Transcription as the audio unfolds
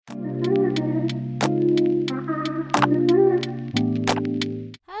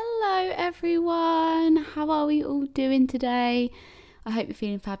how are we all doing today? I hope you're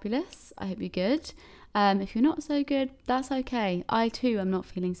feeling fabulous. I hope you're good. If you're not so good, that's okay. I too am not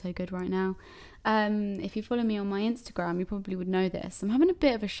feeling so good right now. If you follow me on my Instagram, you probably would know this. I'm having a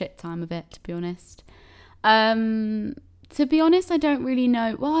bit of a shit time of it, to be honest. I don't really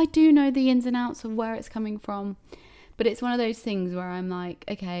know. Well, I do know the ins and outs of where it's coming from. But it's one of those things where I'm like,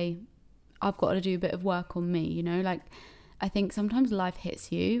 okay, I've got to do a bit of work on me, you know? Like, I think sometimes life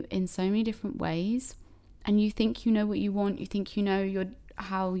hits you in so many different ways. And you think you know what you want. You think you know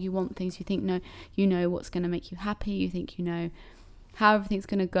how you want things. You think you know what's going to make you happy. You think you know how everything's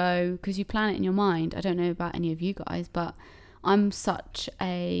going to go because you plan it in your mind. I don't know about any of you guys, but I'm such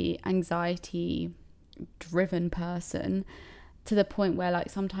a anxiety-driven person to the point where, like,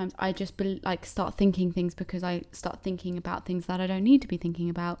 sometimes I just start thinking things because I start thinking about things that I don't need to be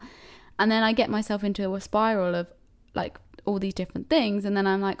thinking about, and then I get myself into a spiral of like all these different things, and then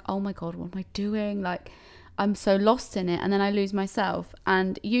I'm like, oh my god, what am I doing? Like, I'm so lost in it, and then I lose myself.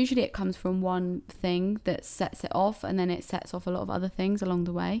 And usually it comes from one thing that sets it off, and then it sets off a lot of other things along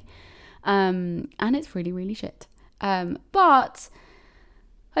the way, and it's really, really shit. But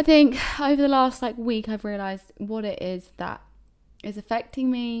I think over the last week I've realized what it is that is affecting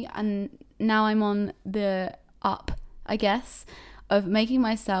me, and now I'm on the up, I guess, of making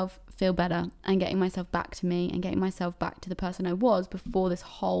myself feel better and getting myself back to me and getting myself back to the person I was before this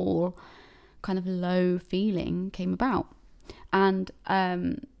whole kind of low feeling came about. And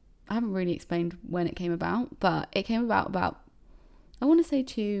I haven't really explained when it came about, but it came about I want to say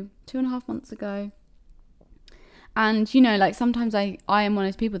 2.5 months ago. And, you know, like, sometimes I am one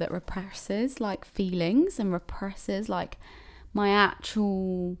of those people that represses like feelings and represses like my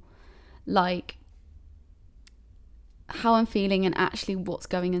actual, like, how I'm feeling and actually what's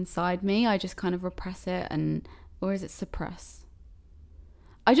going inside me. I just kind of repress it, or is it suppress?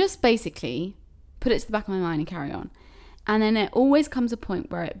 I just basically put it to the back of my mind and carry on. And then it always comes a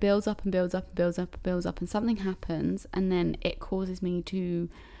point where it builds up and builds up and builds up and builds up, and something happens, and then it causes me to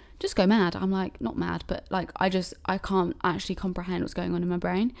just go mad. I'm like, not mad, but like, I can't actually comprehend what's going on in my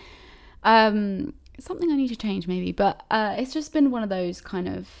brain. It's something I need to change maybe, but it's just been one of those kind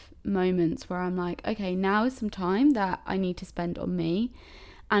of moments where I'm like, okay, now is some time that I need to spend on me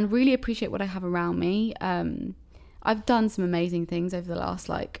and really appreciate what I have around me. I've done some amazing things over the last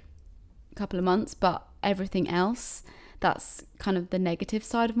couple of months, but everything else that's kind of the negative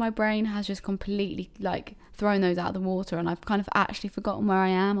side of my brain has just completely thrown those out of the water, and I've kind of actually forgotten where I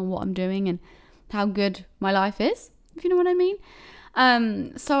am and what I'm doing and how good my life is, if you know what I mean.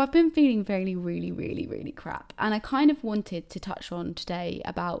 So I've been feeling really, really, really, really crap, and I kind of wanted to touch on today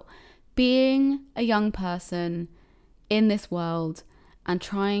about being a young person in this world and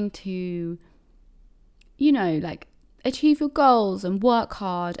trying to, you know, like, achieve your goals and work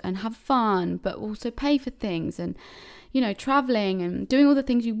hard and have fun, but also pay for things, and, you know, traveling and doing all the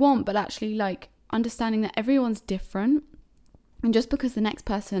things you want, but actually like understanding that everyone's different. And just because the next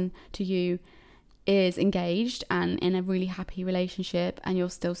person to you is engaged and in a really happy relationship and you're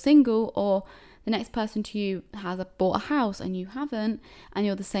still single, or the next person to you has bought a house and you haven't, and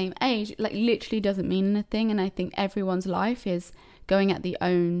you're the same age, like, literally doesn't mean anything. And I think everyone's life is going at the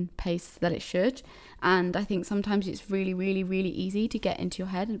own pace that it should. And I think sometimes it's really, really, really easy to get into your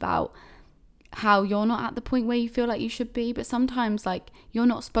head about how you're not at the point where you feel like you should be. But sometimes, like, you're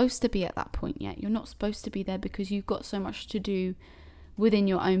not supposed to be at that point yet. You're not supposed to be there because you've got so much to do within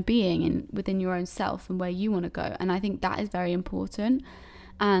your own being and within your own self and where you want to go. And I think that is very important.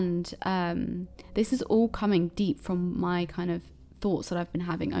 And this is all coming deep from my kind of thoughts that I've been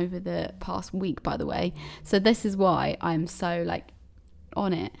having over the past week, by the way. So this is why I'm so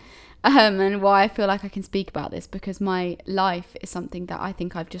on it, and why I feel like I can speak about this, because my life is something that I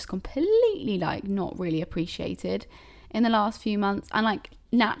think I've just completely not really appreciated in the last few months. And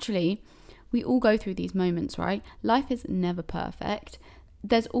naturally, we all go through these moments, right? Life is never perfect.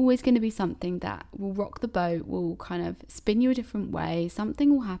 There's always going to be something that will rock the boat, will kind of spin you a different way. Something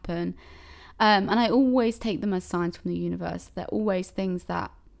will happen. And I always take them as signs from the universe. They're always things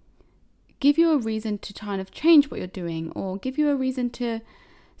that give you a reason to kind of change what you're doing, or give you a reason to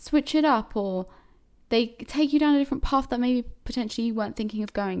switch it up, or they take you down a different path that maybe potentially you weren't thinking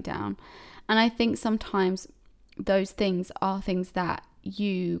of going down. And I think sometimes those things are things that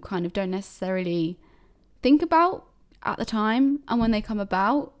you kind of don't necessarily think about at the time, and when they come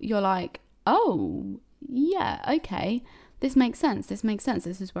about, you're like, oh yeah, okay, this makes sense, this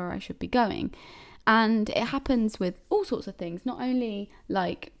is where I should be going. And it happens with all sorts of things, not only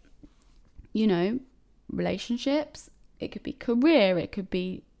you know, relationships, it could be career, it could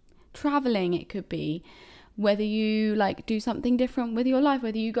be traveling, it could be whether you like do something different with your life,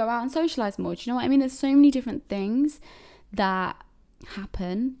 whether you go out and socialize more. Do you know what I mean? There's so many different things that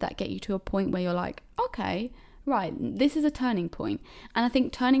happen that get you to a point where you're like, okay, right, this is a turning point. And I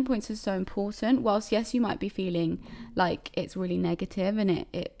think turning points are so important. Whilst yes, you might be feeling like it's really negative and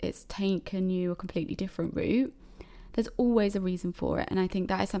it's taken you a completely different route, there's always a reason for it. And I think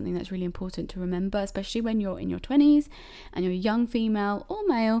that is something that's really important to remember, especially when you're in your 20s and you're a young female or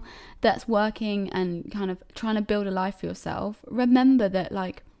male that's working and kind of trying to build a life for yourself. Remember that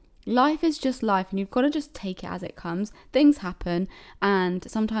like life is just life, and you've got to just take it as it comes. Things happen, and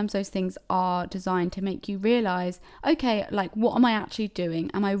sometimes those things are designed to make you realize, okay, like, what am I actually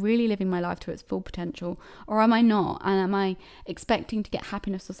doing? Am I really living my life to its full potential, or am I not? And am I expecting to get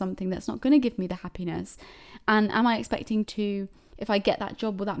happiness or something that's not going to give me the happiness? And am I expecting to, if I get that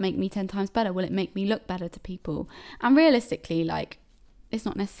job, will that make me 10 times better? Will it make me look better to people? And realistically, like, it's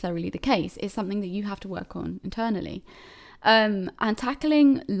not necessarily the case. It's something that you have to work on internally. And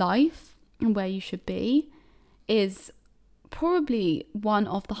tackling life and where you should be is probably one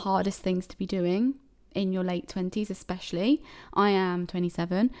of the hardest things to be doing in your late 20s, especially. I am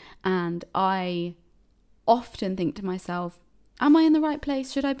 27, and I often think to myself, am I in the right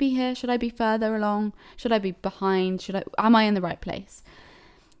place? Should I be here? Should I be further along? Should I be behind? Am I in the right place?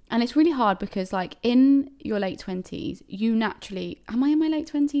 And it's really hard because, like, in your late 20s, you naturally... Am I in my late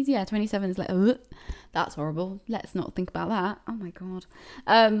 20s? Yeah, 27 is like, ugh, that's horrible. Let's not think about that. Oh, my God.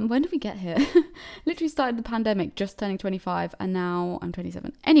 When did we get here? Literally started the pandemic, just turning 25, and now I'm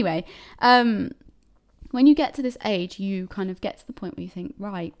 27. Anyway, when you get to this age, you kind of get to the point where you think,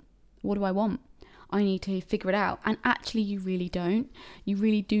 right, what do I want? I need to figure it out. And actually, you really don't. You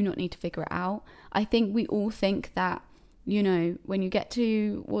really do not need to figure it out. I think we all think that, you know, when you get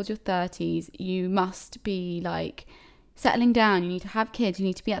towards your 30s, you must be like settling down, you need to have kids, you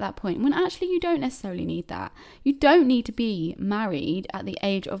need to be at that point, when actually you don't necessarily need that. You don't need to be married at the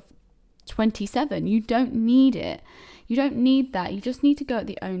age of 27. You don't need it. You don't need that. You just need to go at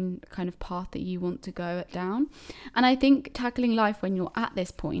the own kind of path that you want to go down. And I think tackling life when you're at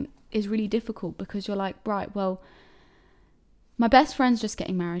this point is really difficult, because you're like, right, well, my best friend's just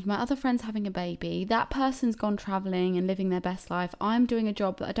getting married. My other friend's having a baby. That person's gone traveling and living their best life. I'm doing a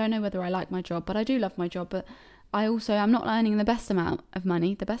job that I don't know whether I like my job, but I do love my job. But I'm not earning the most amount of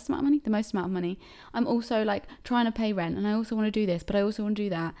money. I'm also like trying to pay rent, and I also want to do this, but I also want to do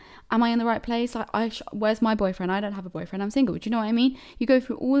that. Am I in the right place? Where's my boyfriend? I don't have a boyfriend. I'm single. Do you know what I mean? You go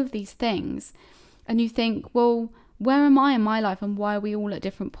through all of these things and you think, well, where am I in my life, and why are we all at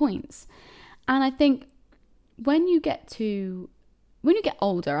different points? And I think when you get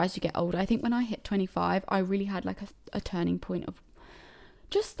older, as you get older, I think when I hit 25, I really had like a turning point of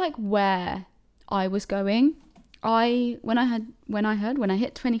just like where I was going. When I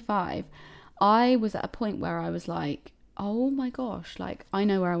hit 25, I was at a point where I was like, oh my gosh, like I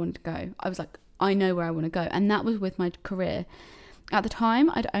know where I wanted to go. I was like, I know where I want to go. And that was with my career. At the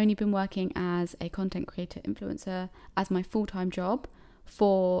time, I'd only been working as a content creator influencer as my full-time job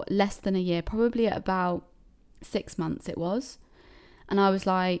for less than a year, probably at about 6 months it was. And I was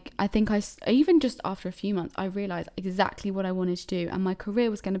like, I think even just after a few months, I realized exactly what I wanted to do. And my career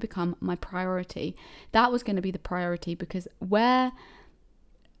was going to become my priority. That was going to be the priority, because where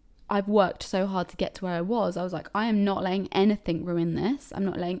I've worked so hard to get to where I was like, I am not letting anything ruin this. I'm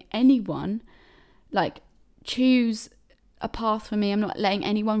not letting anyone like choose a path for me. I'm not letting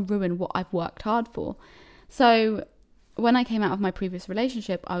anyone ruin what I've worked hard for. So when I came out of my previous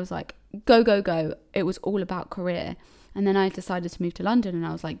relationship, I was like, go, go, go. It was all about career. And then I decided to move to London, and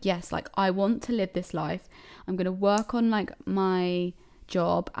I was like, yes, like I want to live this life. I'm going to work on like my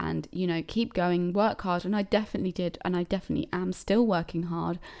job and, you know, keep going, work hard. And I definitely did. And I definitely am still working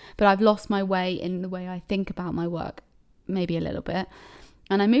hard, but I've lost my way in the way I think about my work, maybe a little bit.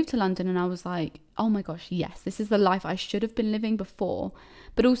 And I moved to London, and I was like, oh my gosh, yes, this is the life I should have been living before.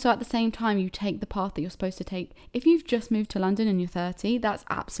 But also at the same time, you take the path that you're supposed to take. If you've just moved to London and you're 30, that's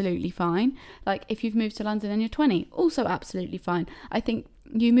absolutely fine. Like if you've moved to London and you're 20, also absolutely fine. I think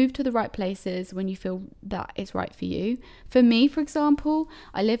you move to the right places when you feel that it's right for you. For me, for example,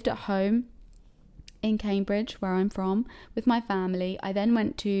 I lived at home in Cambridge, where I'm from, with my family. I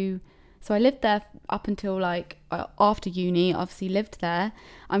then so I lived there up until like after uni, obviously lived there.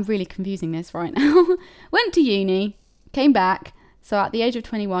 I'm really confusing this right now. Went to uni, came back. So at the age of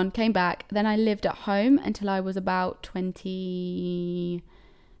 21, came back. Then I lived at home until I was about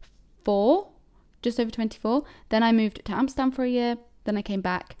 24, just over 24. Then I moved to Amsterdam for a year. Then I came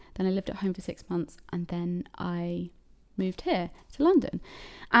back. Then I lived at home for 6 months. And then I moved here to London.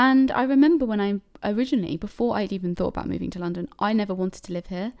 And I remember when I originally, before I'd even thought about moving to London, I never wanted to live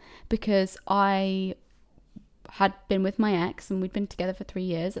here, because I had been with my ex, and we'd been together for 3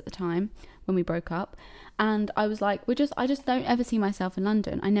 years at the time when we broke up. And I was like, I just don't ever see myself in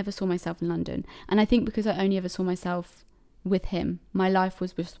London. I never saw myself in London. And I think because I only ever saw myself with him, my life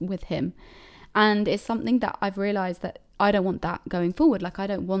was with him. And it's something that I've realized that I don't want that going forward. Like, I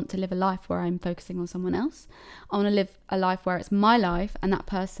don't want to live a life where I'm focusing on someone else. I want to live a life where it's my life, and that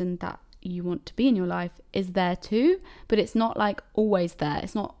person that you want to be in your life is there too, but it's not like always there.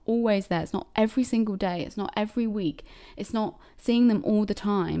 It's not always there. It's not every single day. It's not every week. It's not seeing them all the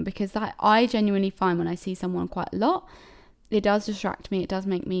time, because that I genuinely find when I see someone quite a lot, it does distract me. It does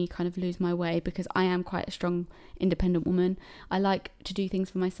make me kind of lose my way, because I am quite a strong, independent woman. I like to do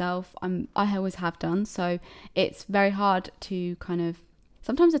things for myself. I always have done. So it's very hard to kind of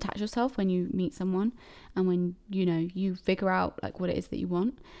sometimes attach yourself when you meet someone, and when, you know, you figure out like what it is that you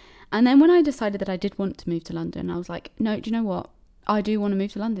want. And then when I decided that I did want to move to London, I was like, no, do you know what? I do want to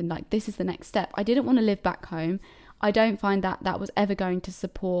move to London. Like, this is the next step. I didn't want to live back home. I don't find that that was ever going to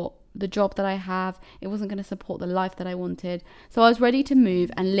support the job that I have. It wasn't going to support the life that I wanted. So I was ready to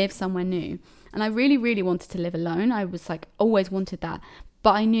move and live somewhere new. And I really, really wanted to live alone. I was like, always wanted that.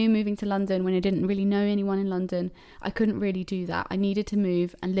 But I knew moving to London, when I didn't really know anyone in London, I couldn't really do that. I needed to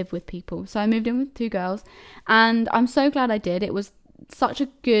move and live with people. So I moved in with 2 girls, and I'm so glad I did. It was such a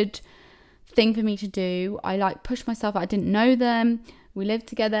good thing for me to do. I like pushed myself. I didn't know them. We lived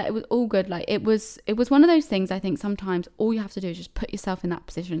together. It was all good. Like, it was one of those things. I think sometimes all you have to do is just put yourself in that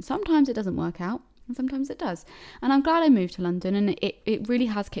position. Sometimes it doesn't work out, and sometimes it does. And I'm glad I moved to London, and it really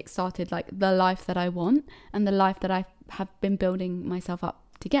has kickstarted like the life that I want, and the life that I have been building myself up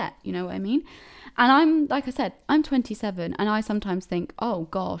to get, you know what I mean? And I'm, like I said, I'm 27, and I sometimes think, oh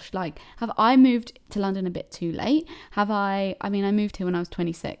gosh, like, have I moved to London a bit too late? I mean, I moved here when I was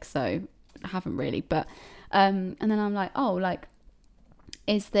 26, so I haven't really, but, and then I'm like, oh, like,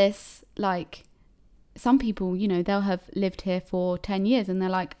 is this like, some people, you know, they'll have lived here for 10 years and they're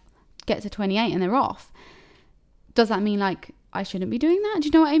like, get to 28 and they're off. Does that mean like I shouldn't be doing that? Do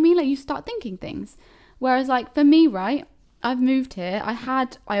you know what I mean? Like, you start thinking things. Whereas like for me, right, I've moved here.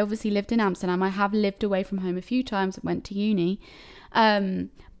 I obviously lived in Amsterdam. I have lived away from home a few times. I went to uni.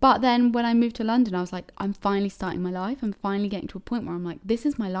 But then when I moved to London, I was like, I'm finally starting my life. I'm finally getting to a point where I'm like, this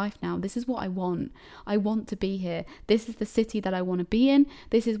is my life now. This is what I want. I want to be here. This is the city that I want to be in.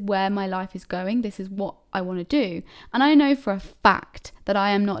 This is where my life is going. This is what I want to do. And I know for a fact that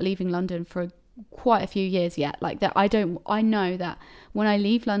I am not leaving London for quite a few years yet. Like that, I know that when I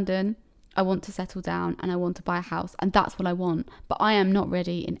leave London, I want to settle down and I want to buy a house, and that's what I want. But I am not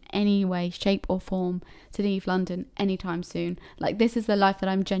ready in any way, shape or form to leave London anytime soon. Like, this is the life that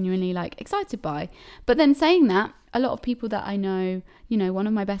I'm genuinely like excited by. But then saying that, a lot of people that I know, you know, one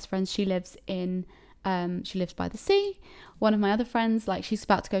of my best friends, she lives by the sea. One of my other friends, like, she's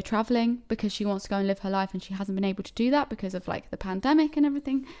about to go traveling because she wants to go and live her life, and she hasn't been able to do that because of like the pandemic and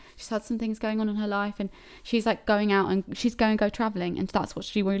everything. She's had some things going on in her life, and she's like going out and she's going to go traveling, and that's what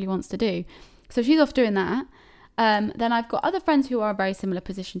she really wants to do. So she's off doing that. Then I've got other friends who are a very similar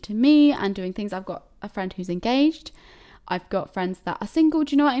position to me and doing things. I've got a friend who's engaged. I've got friends that are single.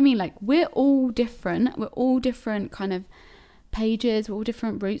 Do you know what I mean? Like, we're all different. We're all different kind of pages, we're all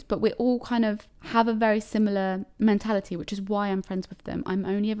different routes, but we all kind of have a very similar mentality, which is why I'm friends with them. I'm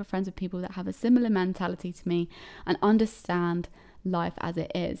only ever friends with people that have a similar mentality to me and understand life as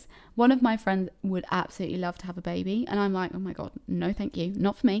it is. One of my friends would absolutely love to have a baby, and I'm like, oh my god, no thank you,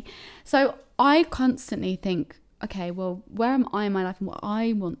 not for me. So I constantly think, okay, well, where am I in my life and what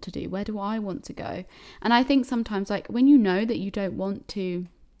I want to do? Where do I want to go? And I think sometimes, like, when you know that you don't want to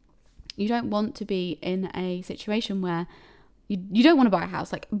be in a situation where you don't want to buy a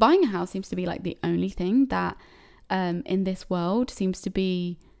house. Like, buying a house seems to be like the only thing that in this world seems to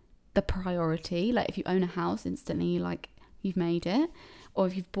be the priority. Like, if you own a house, instantly, like, you've made it. Or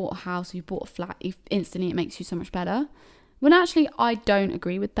if you've bought a house or you've bought a flat, instantly it makes you so much better. When actually I don't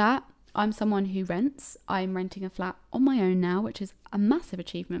agree with that. I'm someone who rents. I'm renting a flat on my own now, which is a massive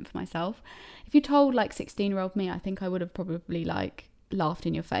achievement for myself. If you told like 16-year-old me, I think I would have probably like laughed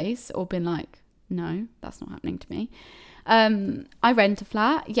in your face or been like, no, that's not happening to me. I rent a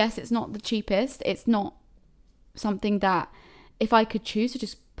flat. Yes, it's not the cheapest. It's not something that, if I could choose to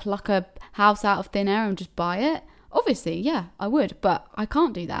just pluck a house out of thin air and just buy it, obviously, yeah, I would, but I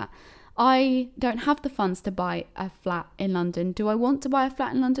can't do that. I don't have the funds to buy a flat in London. Do I want to buy a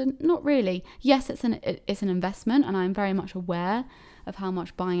flat in London? Not really. Yes, it's an investment, and I'm very much aware of how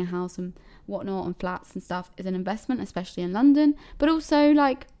much buying a house and whatnot and flats and stuff is an investment, especially in London. But also,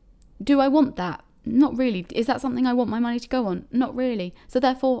 like, do I want that? Not really. Is that something I want my money to go on? Not really. So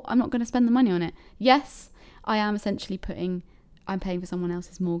therefore, I'm not going to spend the money on it. Yes, I am essentially I'm paying for someone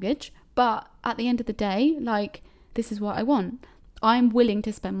else's mortgage, But at the end of the day, like, this is what I want. I'm willing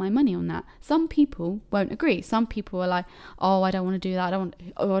to spend my money on that. Some people won't agree. Some people are like, oh, I don't want to do that.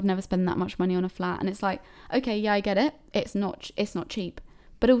 I'd never spend that much money on a flat. And it's like, okay, yeah, I get it. It's not cheap.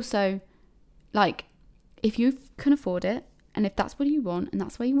 But also, like, if you can afford it, and if that's what you want and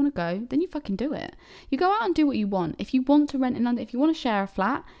that's where you want to go, then you fucking do it. You go out and do what you want. If you want to rent in London, if you want to share a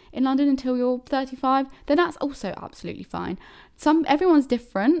flat in London until you're 35, then that's also absolutely fine. Everyone's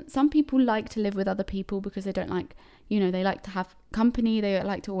different. Some people like to live with other people because they don't like, they like to have company. They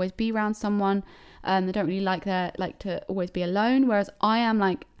like to always be around someone. They don't really like to always be alone. Whereas I am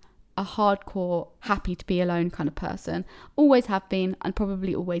like a hardcore happy to be alone kind of person. Always have been and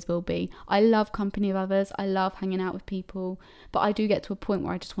probably always will be. I love company of others. I love hanging out with people, but I do get to a point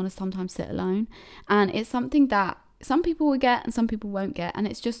where I just want to sometimes sit alone, and it's something that some people will get and some people won't get, and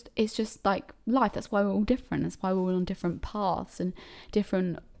it's just like life. That's why we're all different. That's why we're all on different paths and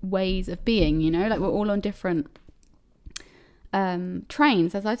different ways of being, like we're all on different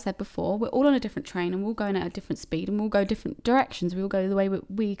trains. As I've said before, we're all on a different train and we're all going at a different speed and we'll go different directions. We all go the way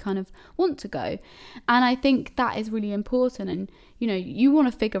we kind of want to go, and I think that is really important. And you want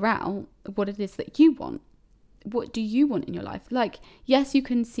to figure out what it is that you want. What do you want in your life? Like, yes, you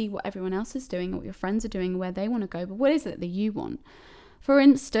can see what everyone else is doing, what your friends are doing, where they want to go, but what is it that you want? For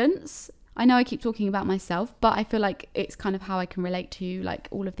instance, I know I keep talking about myself, but I feel like it's kind of how I can relate to like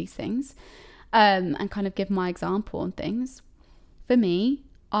all of these things, and kind of give my example on things. For me,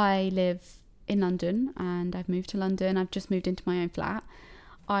 I live in London and I've moved to London. I've just moved into my own flat.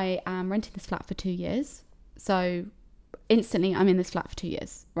 I am renting this flat for 2 years. So instantly I'm in this flat for 2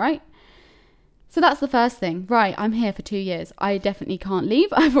 years, right? So that's the first thing. Right, I'm here for 2 years. I definitely can't leave.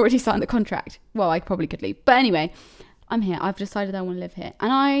 I've already signed the contract. Well, I probably could leave. But anyway, I'm here. I've decided I want to live here.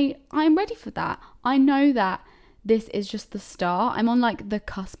 And I'm ready for that. I know that this is just the start. I'm on like the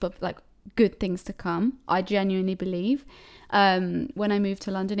cusp of like good things to come. I genuinely believe. When I moved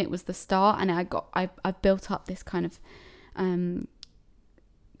to London, it was the start, and I've built up this kind of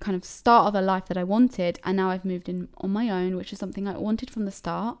start of a life that I wanted, and now I've moved in on my own, which is something I wanted from the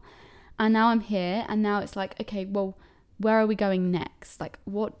start. And now I'm here, and now it's like, okay, well, where are we going next? Like,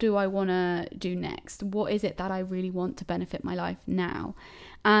 what do I want to do next? What is it that I really want to benefit my life now?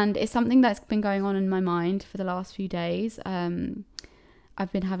 And it's something that's been going on in my mind for the last few days.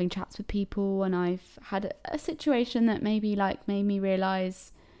 I've been having chats with people, and I've had a situation that maybe like made me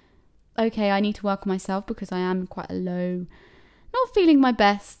realize, okay, I need to work on myself because I am quite a low, not feeling my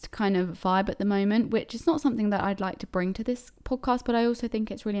best kind of vibe at the moment, which is not something that I'd like to bring to this podcast, but I also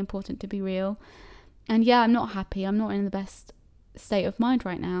think it's really important to be real. And yeah, I'm not happy. I'm not in the best state of mind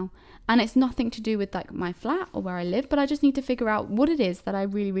right now. And it's nothing to do with like my flat or where I live, but I just need to figure out what it is that I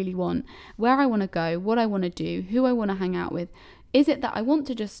really, really want, where I want to go, what I want to do, who I want to hang out with. Is it that I want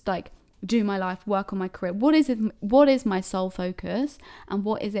to just like do my life, work on my career? What is my sole focus, and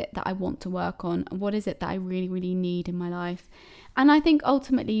what is it that I want to work on, and what is it that I really, really need in my life? And I think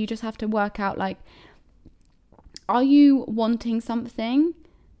ultimately you just have to work out, like, are you wanting something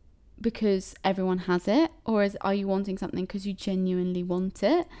because everyone has it, or are you wanting something because you genuinely want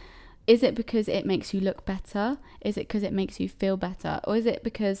it? Is it because it makes you look better? Is it because it makes you feel better? Or is it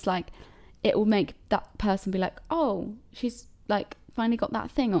because like it will make that person be like, oh, she's like finally got that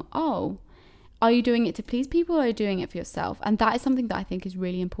thing? Or, oh, are you doing it to please people, or are you doing it for yourself? And that is something that I think is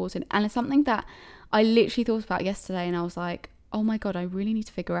really important, and it's something that I literally thought about yesterday, and I was like, oh my god, I really need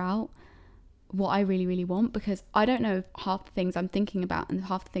to figure out what I really, really want, because I don't know if half the things I'm thinking about and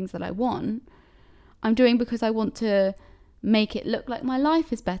half the things that I want I'm doing because I want to make it look like my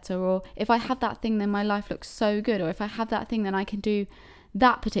life is better, or if I have that thing then my life looks so good, or if I have that thing then I can do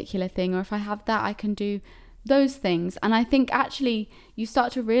that particular thing, or if I have that I can do those things. And I think actually you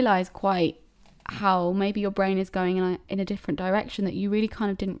start to realize quite how maybe your brain is going in a different direction that you really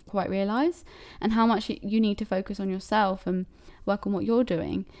kind of didn't quite realize, and how much you need to focus on yourself and work on what you're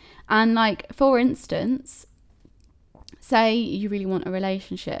doing. And like, for instance, say you really want a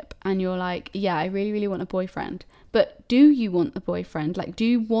relationship and you're like, yeah, I really, really want a boyfriend. But do you want the boyfriend? Like, do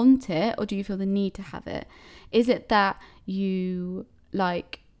you want it, or do you feel the need to have it? Is it that you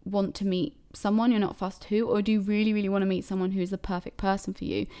like want to meet someone, you're not fussed who, or do you really, really want to meet someone who's the perfect person for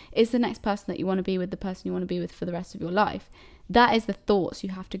you? Is the next person that you want to be with the person you want to be with for the rest of your life? That is the thoughts you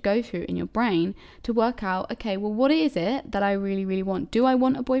have to go through in your brain to work out, okay, well, what is it that I really, really want? Do I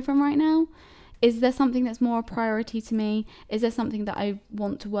want a boyfriend right now? Is there something that's more a priority to me? Is there something that I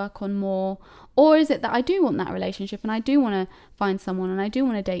want to work on more? Or is it that I do want that relationship and I do want to find someone and I do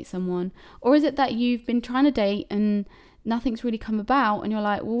want to date someone? Or is it that you've been trying to date and nothing's really come about, and you're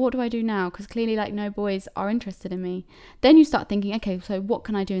like, well, what do I do now? Because clearly, like, no boys are interested in me. Then you start thinking, okay, so what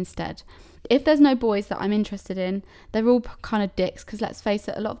can I do instead? If there's no boys that I'm interested in, they're all kind of dicks, because let's face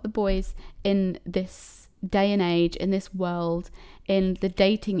it, a lot of the boys in this day and age, in this world, in the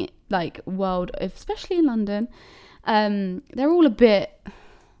dating like world, especially in London, they're all a bit,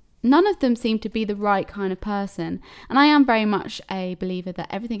 none of them seem to be the right kind of person. And I am very much a believer that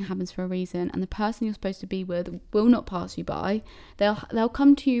everything happens for a reason, and the person you're supposed to be with will not pass you by. They'll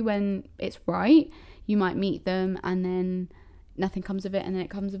come to you when it's right. You might meet them and then nothing comes of it, and then it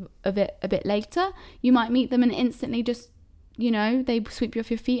comes of it a bit later. You might meet them and instantly just, they sweep you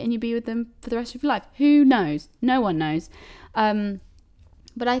off your feet and you be with them for the rest of your life. Who knows? No one knows.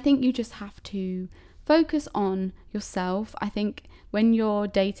 But I think you just have to focus on yourself. I think when you're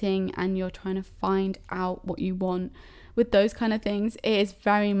dating and you're trying to find out what you want with those kind of things, it is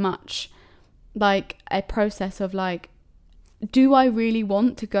very much like a process of like, do I really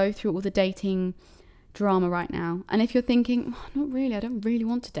want to go through all the dating drama right now? And if you're thinking, not really, I don't really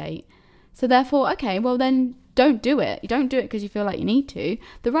want to date, so therefore, okay, well then don't do it. You don't do it because you feel like you need to.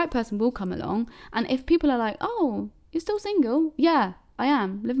 The right person will come along. And if people are like, oh, you're still single? Yeah, I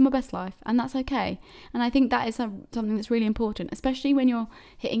am living my best life, and that's okay. And I think that is something that's really important, especially when you're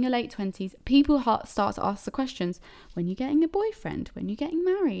hitting your late 20s. People start to ask the questions: when you're getting a boyfriend, when you're getting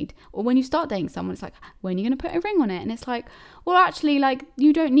married, or when you start dating someone, it's like, when are you going to put a ring on it? And it's like, well, actually, like,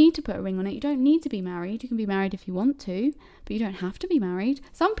 you don't need to put a ring on it. You don't need to be married. You can be married if you want to, but you don't have to be married.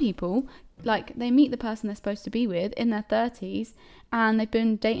 Some people, like, they meet the person they're supposed to be with in their 30s, and they've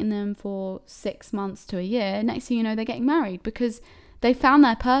been dating them for 6 months to a year. Next thing you know, they're getting married because they found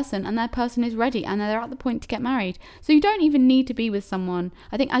their person, and their person is ready, and they're at the point to get married. So you don't even need to be with someone.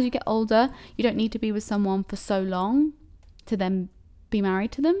 I think as you get older, you don't need to be with someone for so long to then be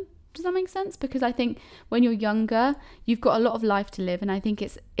married to them. Does that make sense? Because I think when you're younger, you've got a lot of life to live. And I think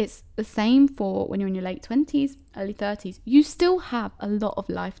it's the same for when you're in your late 20s, early 30s. You still have a lot of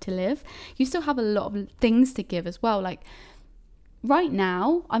life to live. You still have a lot of things to give as well. Like, right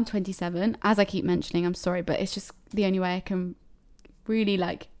now, I'm 27. As I keep mentioning, I'm sorry, but it's just the only way I can really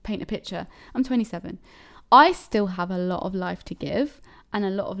like paint a picture. I'm 27. I still have a lot of life to give, and a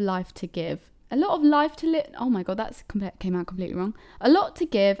lot of life to give, a lot of life to live. Oh my god, that's came out completely wrong. A lot to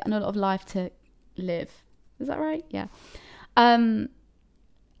give and a lot of life to live. Is that right? Yeah.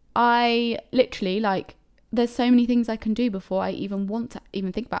 I literally, like, there's so many things I can do before I even want to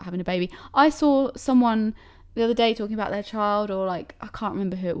even think about having a baby. I saw someone the other day talking about their child, or like, I can't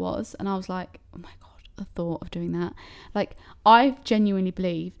remember who it was, and I was like, oh my god, the thought of doing that. Like, I genuinely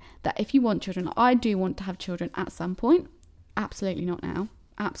believe that if you want children, I do want to have children at some point. Absolutely not now.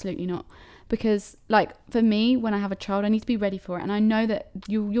 Absolutely not. Because, like, for me, when I have a child, I need to be ready for it. And I know that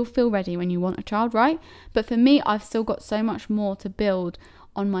you'll feel ready when you want a child, right? But for me, I've still got so much more to build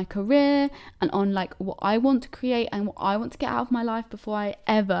on my career and on like what I want to create and what I want to get out of my life before I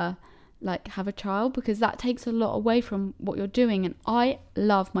ever like have a child, because that takes a lot away from what you're doing. And I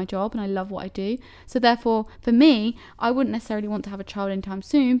love my job and I love what I do, so therefore for me, I wouldn't necessarily want to have a child anytime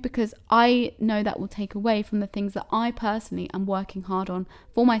soon, because I know that will take away from the things that I personally am working hard on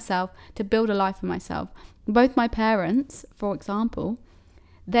for myself to build a life for myself. Both my parents, for example,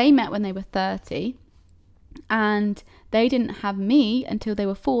 they met when they were 30 and they didn't have me until they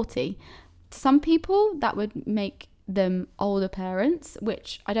were 40. To some people that would make them older parents,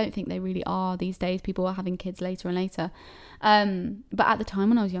 which I don't think they really are these days. People are having kids later and later, but at the time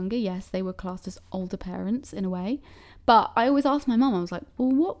when I was younger, yes, they were classed as older parents in a way. But I always asked my mum, I was like,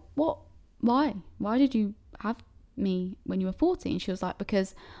 well, why did you have me when you were 40? And she was like,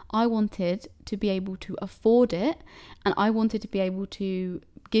 because I wanted to be able to afford it, and I wanted to be able to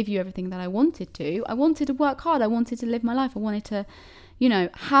give you everything that I wanted to. I wanted to work hard, I wanted to live my life, I wanted to, you know,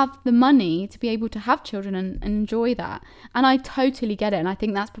 have the money to be able to have children and enjoy that. And I totally get it. And I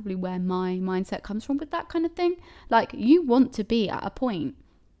think that's probably where my mindset comes from with that kind of thing. Like, you want to be at a point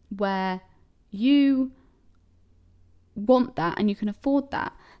where you want that and you can afford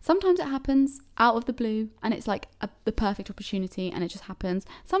that. Sometimes it happens out of the blue and it's like the perfect opportunity and it just happens.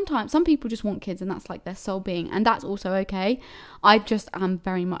 Sometimes some people just want kids and that's like their sole being, and that's also okay. I just am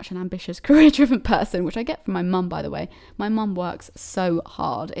very much an ambitious, career-driven person, which I get from my mum, by the way. My mum works so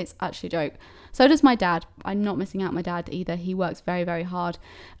hard. It's actually a joke. So does my dad. I'm not missing out my dad either. He works very, very hard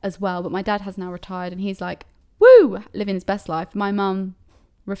as well. But my dad has now retired and he's like, woo, living his best life. My mum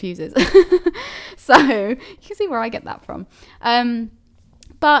refuses. So you can see where I get that from.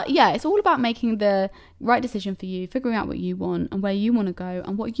 But yeah, it's all about making the right decision for you, figuring out what you want and where you want to go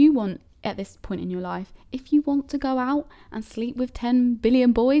and what you want at this point in your life. If you want to go out and sleep with 10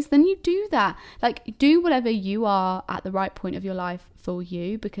 billion boys, then you do that. Like, do whatever you are at the right point of your life for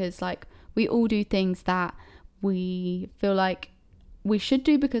you, because like we all do things that we feel like we should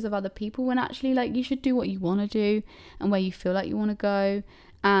do because of other people, when actually like you should do what you want to do and where you feel like you want to go.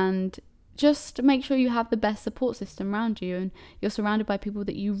 And just make sure you have the best support system around you, and you're surrounded by people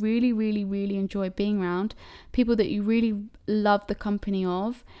that you really, really, really enjoy being around, people that you really love the company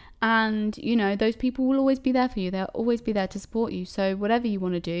of. And, you know, those people will always be there for you. They'll always be there to support you. So whatever you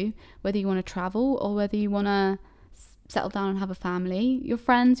want to do, whether you want to travel or whether you want to settle down and have a family, your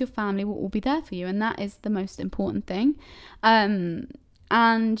friends, your family will all be there for you. And that is the most important thing.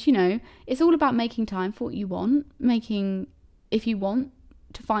 And, you know, it's all about making time for what you want. If you want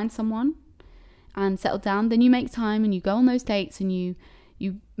to find someone and settle down, then you make time and you go on those dates and you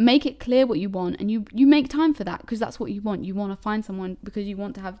make it clear what you want, and you make time for that, because that's what you want. You want to find someone because you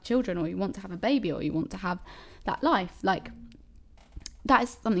want to have children, or you want to have a baby, or you want to have that life. Like, that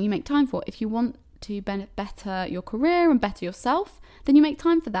is something you make time for. If you want to better your career and better yourself, then you make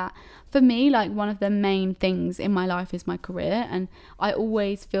time for that. For me, like, one of the main things in my life is my career, and I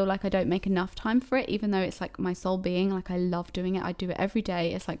always feel like I don't make enough time for it, even though it's like my soul being. Like, I love doing it. I do it every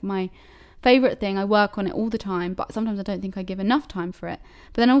day. It's like my favorite thing. I work on it all the time, but sometimes I don't think I give enough time for it.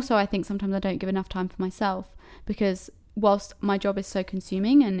 But then also I think sometimes I don't give enough time for myself, because whilst my job is so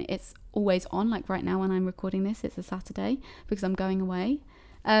consuming and it's always on, like right now when I'm recording this, it's a Saturday because I'm going away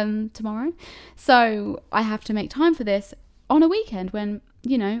tomorrow, so I have to make time for this on a weekend when,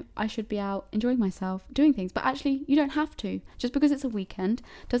 you know, I should be out enjoying myself, doing things. But actually, you don't have to. Just because it's a weekend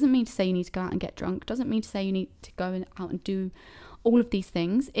doesn't mean to say you need to go out and get drunk, doesn't mean to say you need to go out and do all of these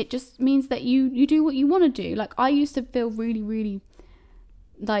things. It just means that you do what you want to do. Like, I used to feel really, really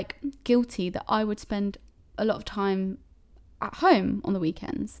like guilty that I would spend a lot of time at home on the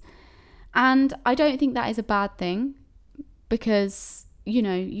weekends, and I don't think that is a bad thing, because, you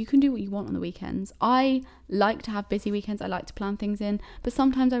know, you can do what you want on the weekends. I like to have busy weekends. I like to plan things in, but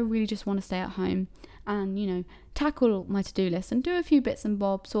sometimes I really just want to stay at home and, you know, tackle my to-do list and do a few bits and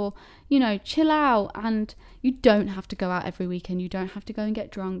bobs, or, you know, chill out. And you don't have to go out every weekend. You don't have to go and get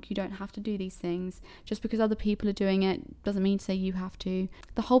drunk. You don't have to do these things. Just because other people are doing it doesn't mean to say you have to.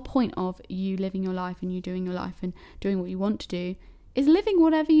 The whole point of you living your life and you doing your life and doing what you want to do is living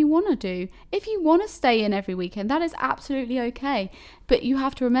whatever you want to do. If you want to stay in every weekend, that is absolutely okay. But you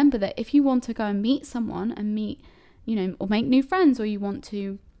have to remember that if you want to go and meet someone and meet, you know, or make new friends, or you want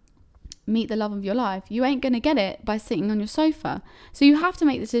to meet the love of your life, you ain't going to get it by sitting on your sofa. So you have to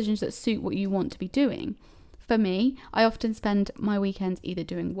make decisions that suit what you want to be doing. For me, I often spend my weekends either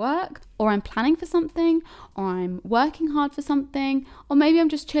doing work, or I'm planning for something, or I'm working hard for something, or maybe I'm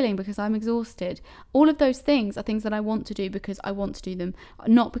just chilling because I'm exhausted. All of those things are things that I want to do because I want to do them,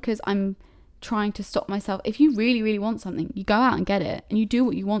 not because I'm trying to stop myself. If you really, really want something, you go out and get it, and you do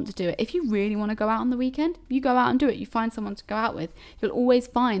what you want to do it. If you really want to go out on the weekend, you go out and do it. You find someone to go out with. You'll always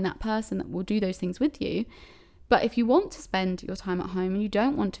find that person that will do those things with you. But if you want to spend your time at home and you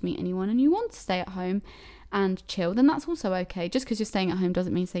don't want to meet anyone and you want to stay at home and chill, then that's also okay. Just because you're staying at home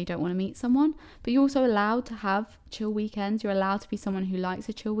doesn't mean to say you don't want to meet someone, but you're also allowed to have chill weekends. You're allowed to be someone who likes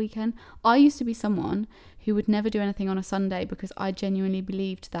a chill weekend. I used to be someone who would never do anything on a Sunday because I genuinely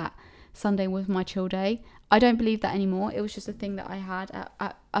believed that Sunday was my chill day. I don't believe that anymore. It was just a thing that I had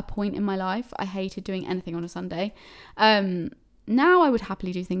at a point in my life. I hated doing anything on a Sunday. Now I would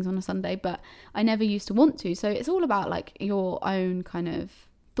happily do things on a Sunday, but I never used to want to. So it's all about like your own kind of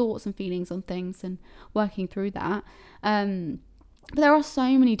thoughts and feelings on things and working through that. But there are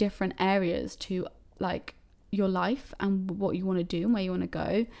so many different areas to like your life and what you want to do and where you want to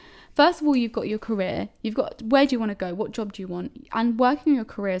go. First of all, you've got your career. You've got where do you want to go? What job do you want? And working on your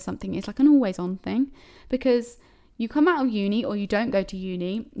career is something, it's like an always on thing, because you come out of uni or you don't go to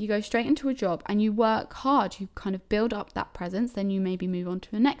uni, you go straight into a job and you work hard. You kind of build up that presence. Then you maybe move on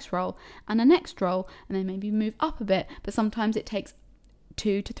to the next role and the next role, and then maybe move up a bit. But sometimes it takes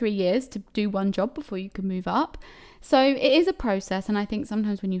 2 to 3 years to do one job before you can move up. So it is a process. And I think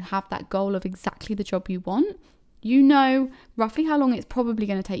sometimes when you have that goal of exactly the job you want, you know roughly how long it's probably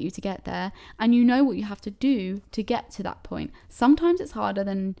going to take you to get there, and you know what you have to do to get to that point. Sometimes it's harder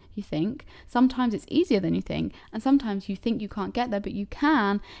than you think, sometimes it's easier than you think, and sometimes you think you can't get there, but you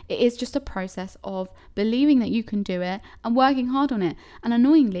can. It is just a process of believing that you can do it and working hard on it. And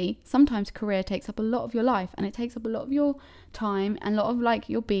annoyingly, sometimes career takes up a lot of your life, and it takes up a lot of your time and a lot of like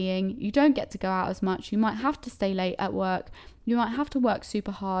your being. You don't get to go out as much. You might have to stay late at work. You might have to work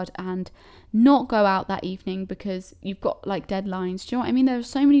super hard and not go out that evening because you've got like deadlines. Do you know what I mean? There are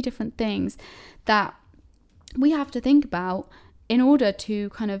so many different things that we have to think about in order to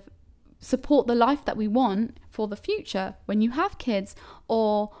kind of support the life that we want for the future when you have kids,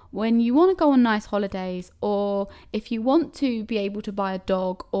 or when you want to go on nice holidays, or if you want to be able to buy a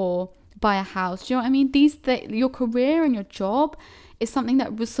dog or buy a house. Do you know what I mean? Your career and your job is something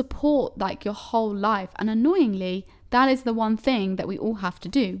that will support like your whole life, and annoyingly that is the one thing that we all have to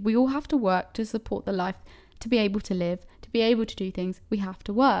do. We all have to work to support the life, to be able to live, to be able to do things. We have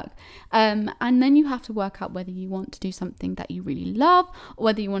to work, and then you have to work out whether you want to do something that you really love, or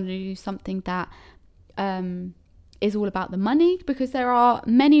whether you want to do something that is all about the money, because there are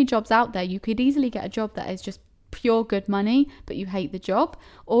many jobs out there. You could easily get a job that is just pure good money but you hate the job,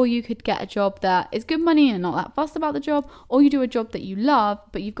 or you could get a job that is good money and not that fussed about the job, or you do a job that you love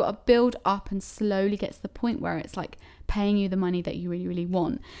but you've got to build up and slowly get to the point where it's like paying you the money that you really, really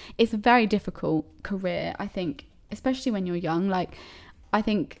want. It's a very difficult career, I think, especially when you're young. Like, I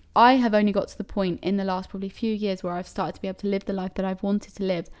think I have only got to the point in the last probably few years where I've started to be able to live the life that I've wanted to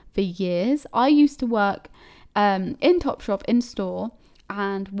live for years. I used to work in Topshop in store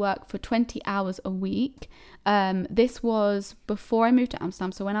and work for 20 hours a week. This was before I moved to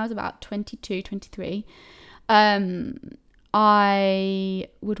Amsterdam. So when I was about 22, 23, I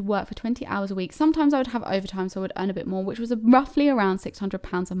would work for 20 hours a week. Sometimes I would have overtime, so I would earn a bit more, which was roughly around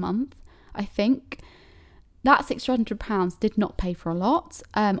 £600 a month, I think. That £600 did not pay for a lot.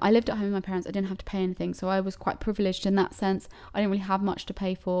 I lived at home with my parents. I didn't have to pay anything, so I was quite privileged in that sense. I didn't really have much to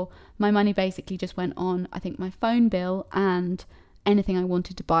pay for. My money basically just went on, I think, my phone bill and anything I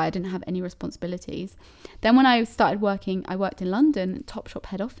wanted to buy. I didn't have any responsibilities. Then when I started working, I worked in London, Topshop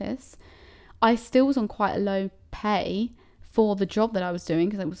head office. I still was on quite a low pay for the job that I was doing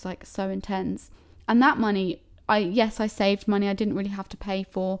because it was like so intense. And that money, I saved money. I didn't really have to pay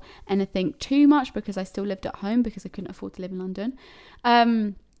for anything too much because I still lived at home because I couldn't afford to live in London.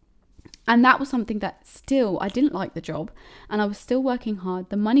 And that was something that still, I didn't like the job and I was still working hard.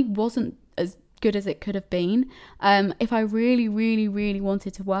 The money wasn't as good as it could have been. If I really, really, really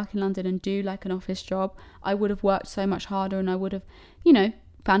wanted to work in London and do like an office job, I would have worked so much harder and I would have,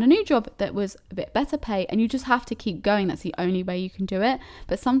 found a new job that was a bit better pay. And you just have to keep going. That's the only way you can do it.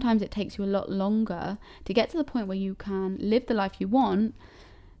 But sometimes it takes you a lot longer to get to the point where you can live the life you want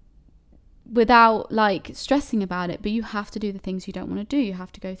without like stressing about it. But you have to do the things you don't want to do. You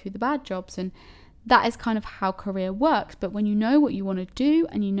have to go through the bad jobs, and that is kind of how career works. But when you know what you want to do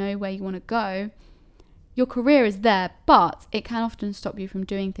and you know where you want to go, your career is there, but it can often stop you from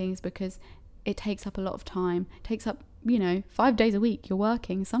doing things because it takes up a lot of time. It takes up 5 days a week you're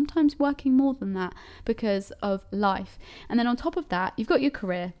working, sometimes working more than that because of life. And then on top of that, you've got your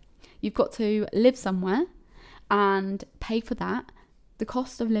career. You've got to live somewhere and pay for that. The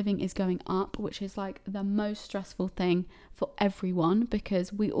cost of living is going up, which is like the most stressful thing for everyone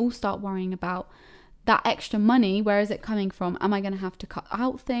because we all start worrying about that extra money. Where is it coming from? Am I going to have to cut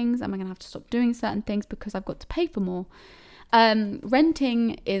out things? Am I going to have to stop doing certain things because I've got to pay for more?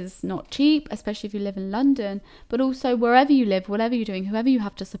 Renting is not cheap, especially if you live in London, but also wherever you live, whatever you're doing, whoever you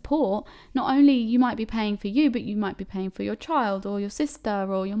have to support, not only you might be paying for you, but you might be paying for your child or your sister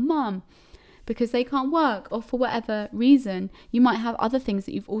or your mum because they can't work, or for whatever reason, you might have other things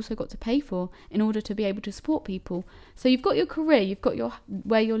that you've also got to pay for in order to be able to support people. So you've got your career, you've got your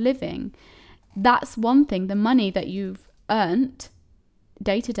where you're living. That's one thing. The money that you've earned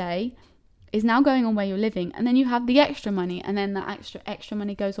day to day is now going on where you're living, and then you have the extra money, and then that extra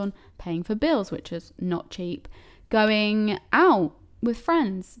money goes on paying for bills, which is not cheap, going out with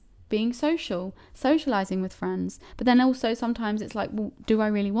friends, being socializing with friends. But then also sometimes it's like, well, do I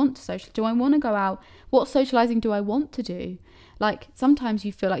really want to social? Do I want to go out? What socializing do I want to do? Like sometimes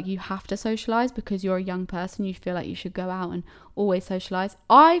you feel like you have to socialize because you're a young person. You feel like you should go out and always socialize.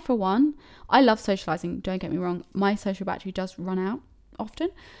 I, for one, I love socializing. Don't get me wrong. My social battery does run out often.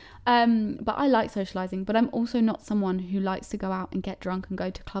 But I like socializing, but I'm also not someone who likes to go out and get drunk and go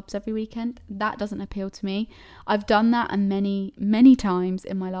to clubs every weekend. That doesn't appeal to me. I've done that and many times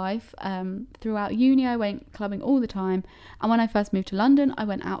in my life. Throughout uni, I went clubbing all the time. And when I first moved to London, I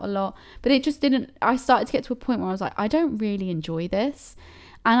went out a lot, but it just didn't, I started to get to a point where I was like, I don't really enjoy this.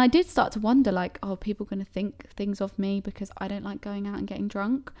 And I did start to wonder like, oh, people going to think things of me because I don't like going out and getting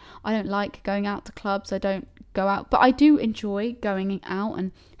drunk. I don't like going out to clubs. I don't go out, but I do enjoy going out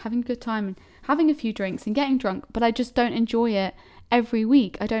and having a good time and having a few drinks and getting drunk, but I just don't enjoy it every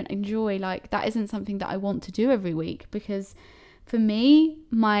week. I don't enjoy, like, that isn't something that I want to do every week because for me,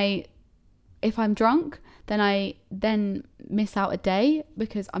 if I'm drunk, then I then miss out a day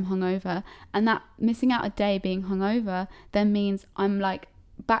because I'm hungover, and that missing out a day being hungover then means I'm like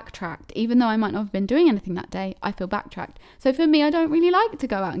backtracked. Even though I might not have been doing anything that day, I feel backtracked. So for me, I don't really like to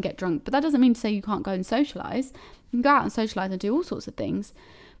go out and get drunk, but that doesn't mean to say you can't go and socialise. You can go out and socialise and do all sorts of things,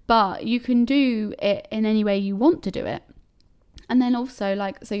 but you can do it in any way you want to do it. And then also,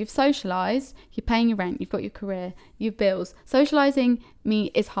 like, so you've socialised, you're paying your rent, you've got your career, your bills. Socialising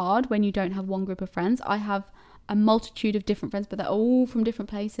is hard when you don't have one group of friends. I have a multitude of different friends, but they're all from different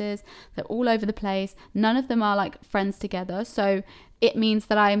places. They're all over the place. None of them are like friends together. So it means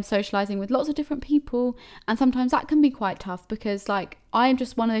that I am socialising with lots of different people. And sometimes that can be quite tough because like I am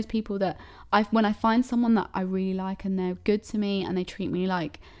just one of those people that when I find someone that I really like and they're good to me and they treat me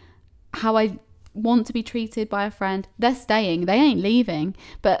like how I want to be treated by a friend, they're staying, they ain't leaving.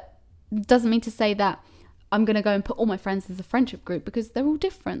 But it doesn't mean to say that I'm going to go and put all my friends as a friendship group, because they're all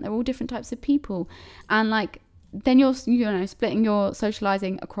different. They're all different types of people. And like, then you're, splitting your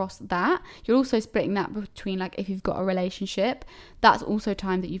socializing across that. You're also splitting that between, like, if you've got a relationship, that's also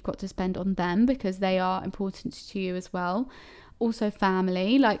time that you've got to spend on them because they are important to you as well. Also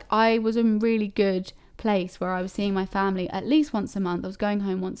family, like I was in a really good place where I was seeing my family at least once a month. I was going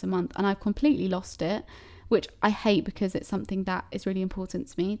home once a month, and I've completely lost it, which I hate because it's something that is really important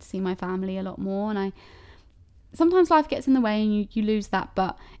to me, to see my family a lot more. And sometimes life gets in the way and you lose that,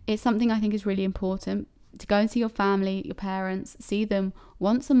 but it's something I think is really important, to go and see your family, your parents, see them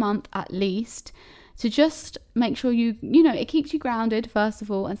once a month at least, to just make sure it keeps you grounded, first of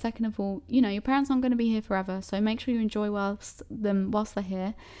all, and second of all, your parents aren't going to be here forever, so make sure you enjoy whilst they're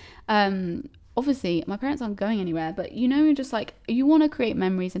here. Obviously my parents aren't going anywhere, but just like, you want to create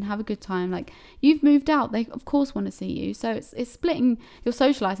memories and have a good time. Like, you've moved out, they of course want to see you, so it's splitting your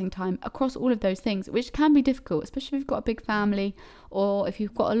socializing time across all of those things, which can be difficult, especially if you've got a big family, or if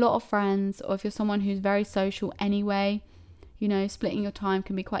you've got a lot of friends, or if you're someone who's very social anyway. Splitting your time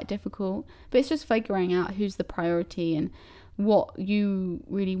can be quite difficult, but it's just figuring out who's the priority and what you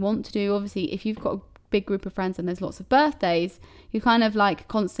really want to do. Obviously, if you've got a big group of friends and there's lots of birthdays, you're kind of like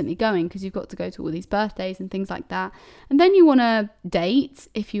constantly going because you've got to go to all these birthdays and things like that. And then you want to date.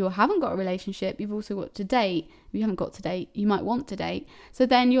 If you haven't got a relationship, you've also got to date. If you haven't got to date, you might want to date. So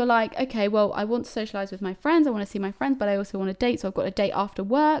then you're like, okay, well, I want to socialize with my friends, I want to see my friends, but I also want to date. So I've got a date after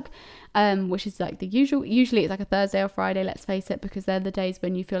work, which is like the usual. Usually it's like a Thursday or Friday, let's face it, because they're the days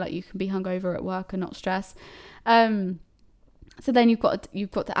when you feel like you can be hungover at work and not stress. So then you've got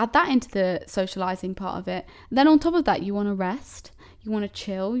to add that into the socializing part of it. Then on top of that, you want to rest, you want to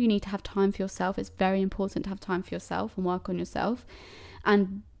chill, you need to have time for yourself. It's very important to have time for yourself and work on yourself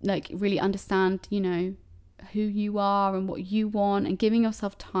and like really understand, who you are and what you want, and giving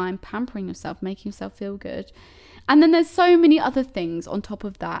yourself time, pampering yourself, making yourself feel good. And then there's so many other things on top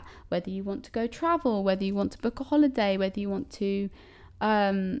of that, whether you want to go travel, whether you want to book a holiday, whether you want to,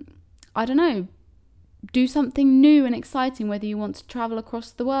 do something new and exciting, whether you want to travel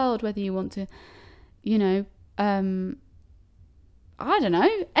across the world, whether you want to,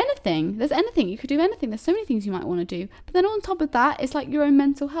 anything. There's anything. You could do anything. There's so many things you might want to do. But then on top of that, it's like your own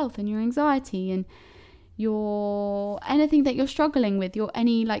mental health and your anxiety and your anything that you're struggling with, your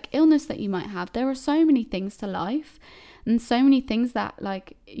any like illness that you might have. There are so many things to life and so many things that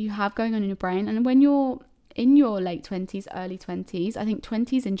like you have going on in your brain. And when you're in your late 20s, early 20s, I think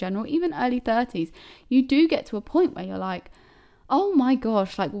 20s in general, even early 30s, you do get to a point where you're like, oh my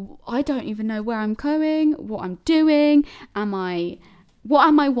gosh, like I don't even know where I'm going, what I'm doing, what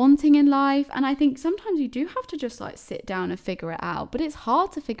am I wanting in life? And I think sometimes you do have to just like sit down and figure it out, but it's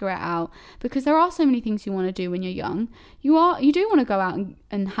hard to figure it out because there are so many things you want to do when you're young. You do want to go out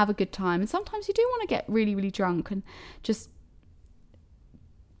and have a good time, and sometimes you do want to get really, really drunk and just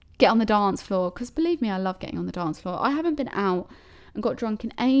get on the dance floor, because believe me, I love getting on the dance floor. I haven't been out and got drunk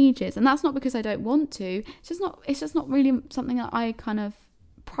in ages, and that's not because I don't want to. It's just not really something that I kind of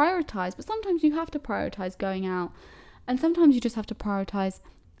prioritize. But sometimes you have to prioritize going out, and sometimes you just have to prioritize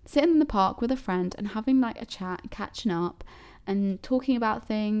sitting in the park with a friend and having like a chat and catching up and talking about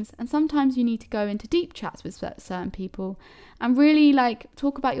things. And sometimes you need to go into deep chats with certain people and really like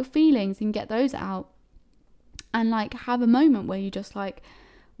talk about your feelings and get those out, and like have a moment where you just like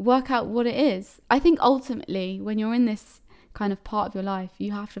work out what it is. I think ultimately when you're in this kind of part of your life,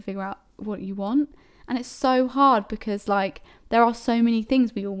 you have to figure out what you want. And it's so hard because like there are so many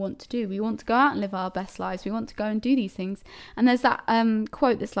things we all want to do. We want to go out and live our best lives. We want to go and do these things. And there's that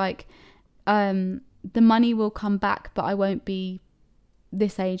quote that's like, the money will come back, but I won't be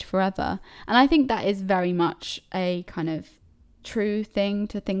this age forever. And I think that is very much a kind of true thing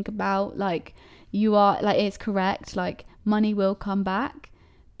to think about. Like, you are like, it's correct, like money will come back,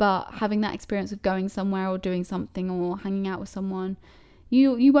 But having that experience of going somewhere or doing something or hanging out with someone,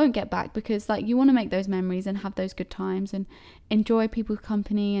 you won't get back, because like you want to make those memories and have those good times and enjoy people's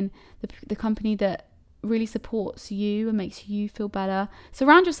company and the company that really supports you and makes you feel better.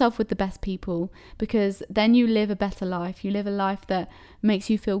 Surround yourself with the best people, because then you live a better life. You live a life that makes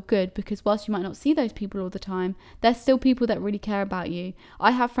you feel good, because whilst you might not see those people all the time, there's still people that really care about you.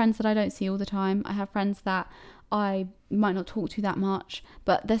 I have friends that I don't see all the time. I have friends that I might not talk to that much,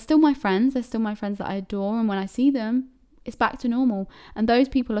 but they're still my friends. They're still my friends that I adore, and when I see them, it's back to normal. And those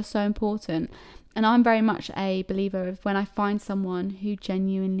people are so important. And I'm very much a believer of when I find someone who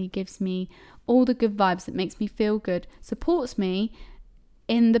genuinely gives me all the good vibes, that makes me feel good, supports me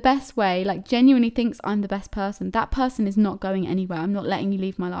in the best way, like genuinely thinks I'm the best person, that person is not going anywhere. I'm not letting you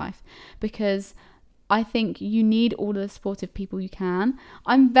leave my life, because I think you need all of the supportive people you can.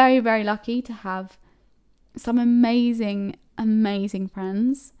 I'm very, very lucky to have some amazing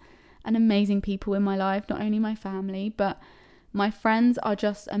friends and amazing people in my life, not only my family, but my friends are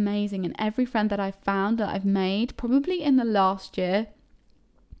just amazing. And every friend that I've found, that I've made probably in the last year,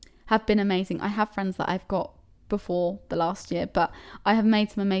 have been amazing. I have friends that I've got before the last year, but I have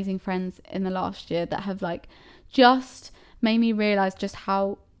made some amazing friends in the last year that have like just made me realize just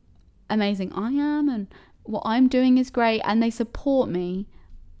how amazing I am and what I'm doing is great. And they support me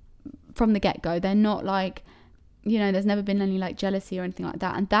from the get-go. They're not like, you know, there's never been any like jealousy or anything like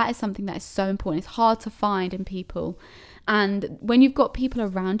that. And that is something that is so important. It's hard to find in people. And when you've got people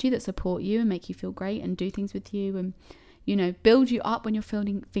around you that support you and make you feel great and do things with you and, you know, build you up when you're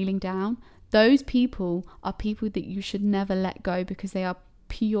feeling down, those people are people that you should never let go, because they are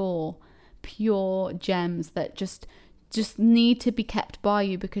pure gems that just need to be kept by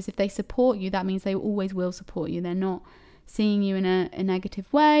you. Because if they support you, that means they always will support you. They're not seeing you in a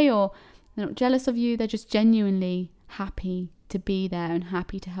negative way, or they're not jealous of you. They're just genuinely happy to be there and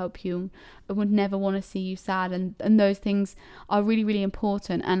happy to help you and would never want to see you sad. And those things are really, really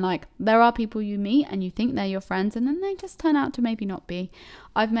important. And like, there are people you meet and you think they're your friends, and then they just turn out to maybe not be.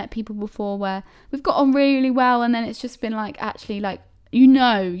 I've met people before where we've got on really, really well, and then it's just been like, actually, like, you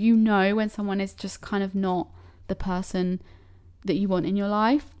know when someone is just kind of not the person that you want in your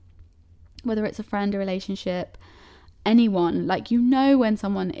life, whether it's a friend, a relationship, anyone. Like, you know when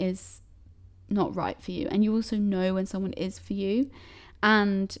someone is not right for you, and you also know when someone is for you.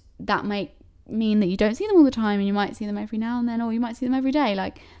 And that might mean that you don't see them all the time, and you might see them every now and then, or you might see them every day.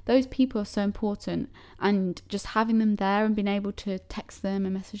 Like, those people are so important, and just having them there and being able to text them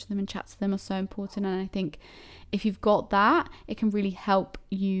and message them and chat to them are so important. And I think if you've got that, it can really help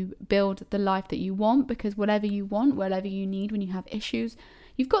you build the life that you want, because whatever you want, whatever you need when you have issues,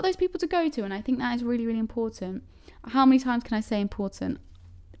 you've got those people to go to. And I think that is really, really important. How many times can I say important?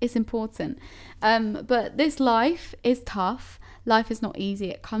 It's important. But this life is tough. Life is not easy.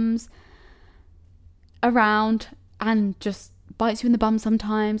 It comes around and just bites you in the bum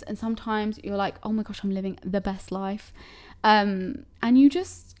sometimes. And sometimes you're like, oh my gosh, I'm living the best life. And you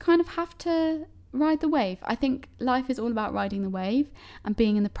just kind of have to ride the wave. I think life is all about riding the wave and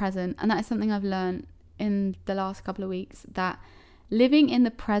being in the present. And that is something I've learned in the last couple of weeks, that living in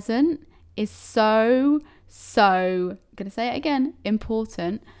the present is so I'm going to say it again,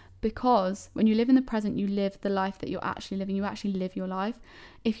 important. Because when you live in the present, you live the life that you're actually living. You actually live your life.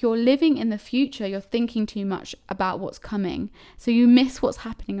 If you're living in the future, you're thinking too much about what's coming. So you miss what's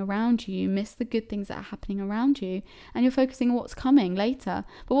happening around you. You miss the good things that are happening around you. And you're focusing on what's coming later.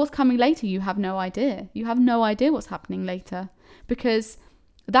 But what's coming later, you have no idea. You have no idea what's happening later. Because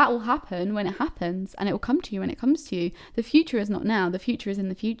that will happen when it happens, and it will come to you when it comes to you. The future is not now. The future is in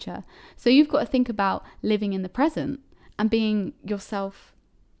the future. So you've got to think about living in the present and being yourself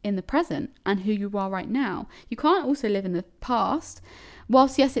in the present and who you are right now. You can't also live in the past.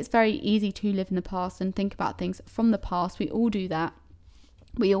 Whilst, yes, it's very easy to live in the past and think about things from the past. We all do that.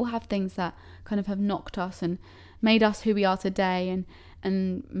 We all have things that kind of have knocked us and made us who we are today, and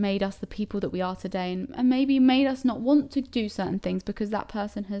made us the people that we are today, and maybe made us not want to do certain things because that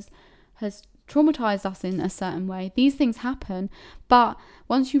person has traumatized us in a certain way. These things happen, but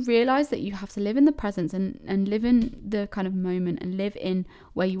once you realize that you have to live in the present and live in the kind of moment and live in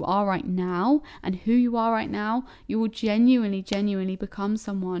where you are right now and who you are right now, you will genuinely become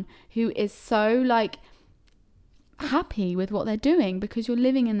someone who is so like happy with what they're doing, because you're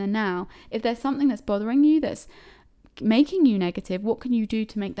living in the now. If there's something that's bothering you, that's making you negative, what can you do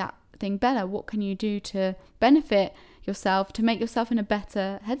to make that thing better? What can you do to benefit yourself, to make yourself in a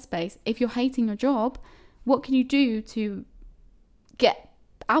better headspace? If you're hating your job, what can you do to get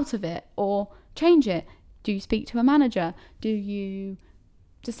out of it or change it? Do you speak to a manager? Do you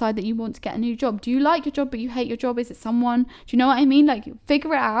decide that you want to get a new job? Do you like your job but you hate your job? Is it someone? Do you know what I mean? Like,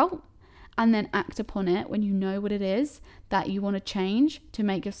 figure it out and then act upon it when you know what it is that you want to change to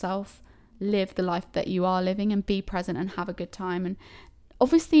make yourself live the life that you are living and be present and have a good time. And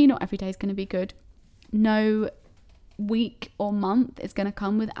obviously not every day is going to be good. No week or month is going to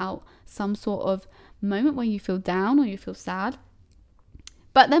come without some sort of moment where you feel down or you feel sad.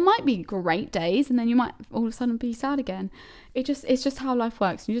 But there might be great days and then you might all of a sudden be sad again. It's just how life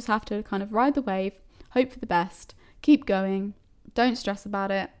works. You just have to kind of ride the wave, hope for the best, keep going, don't stress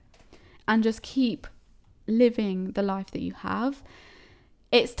about it, and just keep living the life that you have.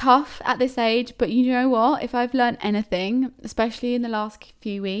 It's tough at this age, but you know what? If I've learned anything, especially in the last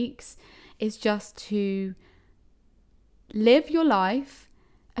few weeks, is just to live your life,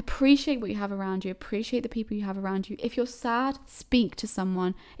 appreciate what you have around you, appreciate the people you have around you. If you're sad, speak to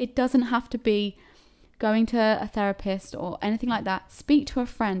someone. It doesn't have to be going to a therapist or anything like that. Speak to a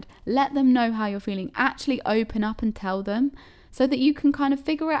friend. Let them know how you're feeling. Actually open up and tell them so that you can kind of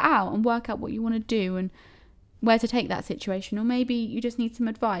figure it out and work out what you want to do and where to take that situation. Or maybe you just need some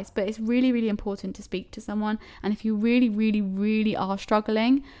advice. But it's really, really important to speak to someone. And if you really, really, really are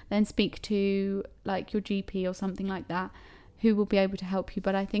struggling, then speak to like your GP or something like that, who will be able to help you.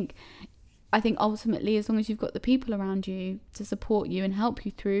 But I think ultimately, as long as you've got the people around you to support you and help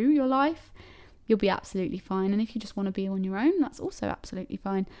you through your life, you'll be absolutely fine. And if you just want to be on your own, that's also absolutely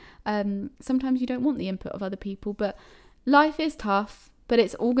fine. Sometimes you don't want the input of other people, but life is tough, but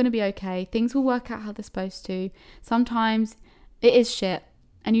it's all going to be okay. Things will work out how they're supposed to. Sometimes it is shit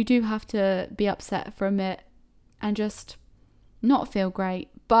and you do have to be upset for a minute and just not feel great.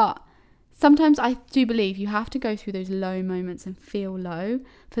 But sometimes I do believe you have to go through those low moments and feel low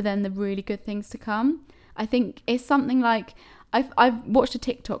for then the really good things to come. I think it's something like, I've watched a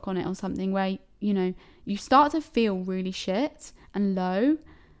TikTok on it or something where, you know, you start to feel really shit and low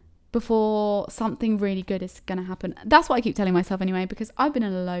before something really good is going to happen. That's what I keep telling myself anyway, because I've been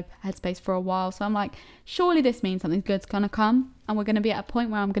in a low headspace for a while. So I'm like, surely this means something good's going to come. And we're going to be at a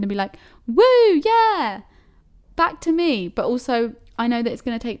point where I'm going to be like, woo, yeah, back to me. But also I know that it's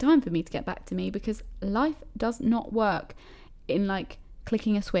going to take time for me to get back to me, because life does not work in like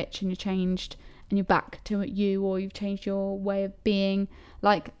clicking a switch and you're changed and you're back to you, or you've changed your way of being.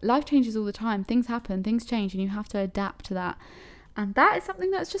 Like, life changes all the time. Things happen, things change, and you have to adapt to that. And that is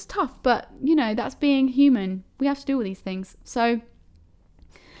something that's just tough. But, you know, that's being human. We have to do all these things. So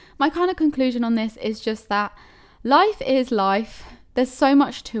my kind of conclusion on this is just that life is life. There's so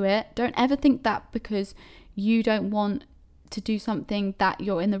much to it. Don't ever think that because you don't want to do something that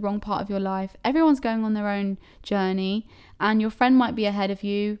you're in the wrong part of your life. Everyone's going on their own journey, and your friend might be ahead of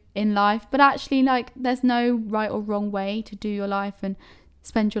you in life, but actually, like, there's no right or wrong way to do your life and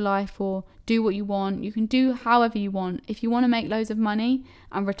spend your life or do what you want. You can do however you want. If you want to make loads of money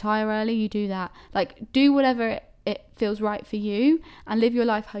and retire early, you do that. Like, do whatever it feels right for you and live your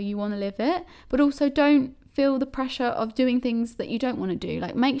life how you want to live it. But also don't feel the pressure of doing things that you don't want to do.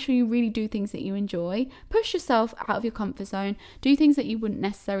 Like, make sure you really do things that you enjoy. Push yourself out of your comfort zone. Do things that you wouldn't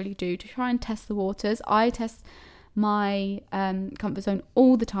necessarily do to try and test the waters. I test my comfort zone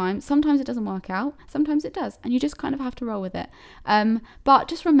all the time. Sometimes it doesn't work out, sometimes it does, and you just kind of have to roll with it. But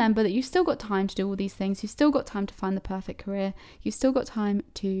just remember that you've still got time to do all these things. You've still got time to find the perfect career. You've still got time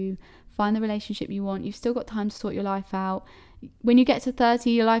to find the relationship you want. You've still got time to sort your life out. When you get to 30,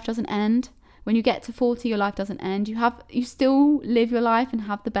 your life doesn't end. When you get to 40, your life doesn't end. You still live your life and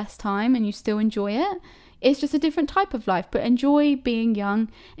have the best time, and you still enjoy it. It's just a different type of life, but enjoy being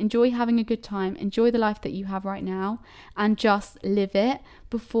young, enjoy having a good time, enjoy the life that you have right now, and just live it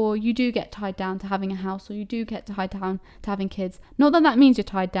before you do get tied down to having a house, or you do get tied down to having kids. Not that that means you're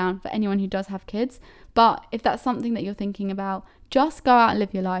tied down for anyone who does have kids, but if that's something that you're thinking about, just go out and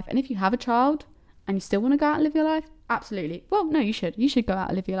live your life. And if you have a child and you still want to go out and live your life, absolutely. Well, no, you should go out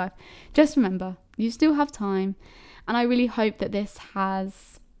and live your life. Just remember, you still have time. And I really hope that this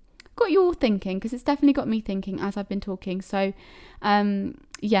has got you all thinking, because it's definitely got me thinking as I've been talking. So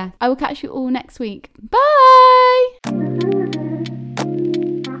yeah, I will catch you all next week. Bye.